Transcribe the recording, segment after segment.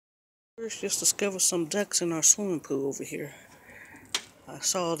First, just discovered some ducks in our swimming pool over here. I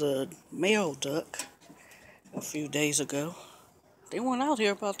saw the male duck a few days ago. They weren't out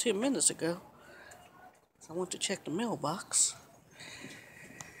here about 10 minutes ago. So I went to check the mailbox.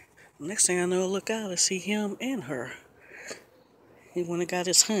 Next thing I know, I look out and see him and her. He went and got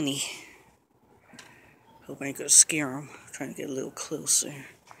his honey. Hope I ain't gonna scare him. Trying to get a little closer.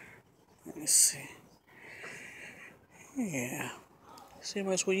 Let me see. Yeah. See how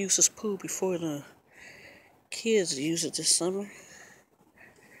much we use this pool before the kids use it this summer.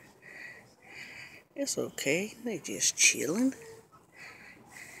 It's okay. They just chilling.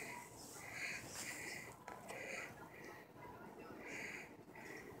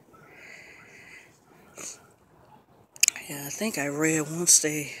 Yeah, I think I read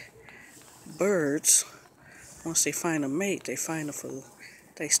birds, once they find a mate, they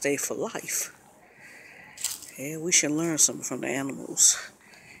stay for life. Yeah, we should learn something from the animals,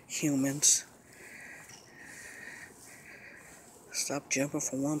 humans. Stop jumping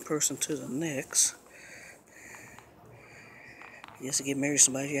from one person to the next. Just to get married to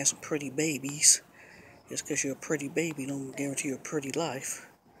somebody, you have some pretty babies. Just because you're a pretty baby don't guarantee you a pretty life.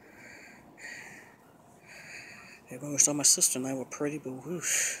 Everyone thought my sister and I were pretty, but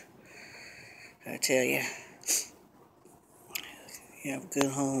whoosh. I tell you, you have a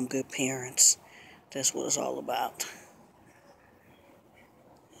good home, good parents. That's what it's all about.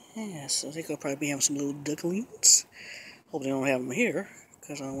 Yeah, so they could probably be having some little ducklings. Hope they don't have them here,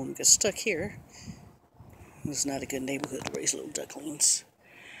 because I don't want them to get stuck here. It's not a good neighborhood to raise little ducklings.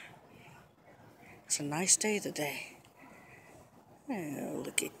 It's a nice day today. Oh,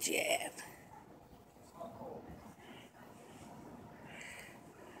 look at that.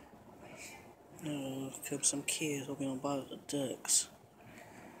 Oh, come some kids. Hope they don't bother the ducks.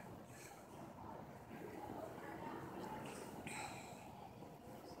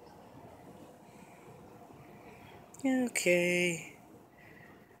 Okay.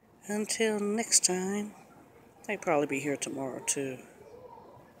 Until next time. They'll probably be here tomorrow, too.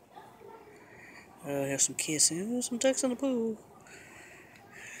 Have some kids and some ducks in the pool.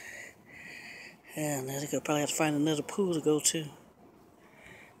 And I think I'll probably have to find another pool to go to.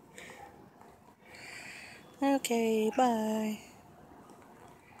 Okay, bye.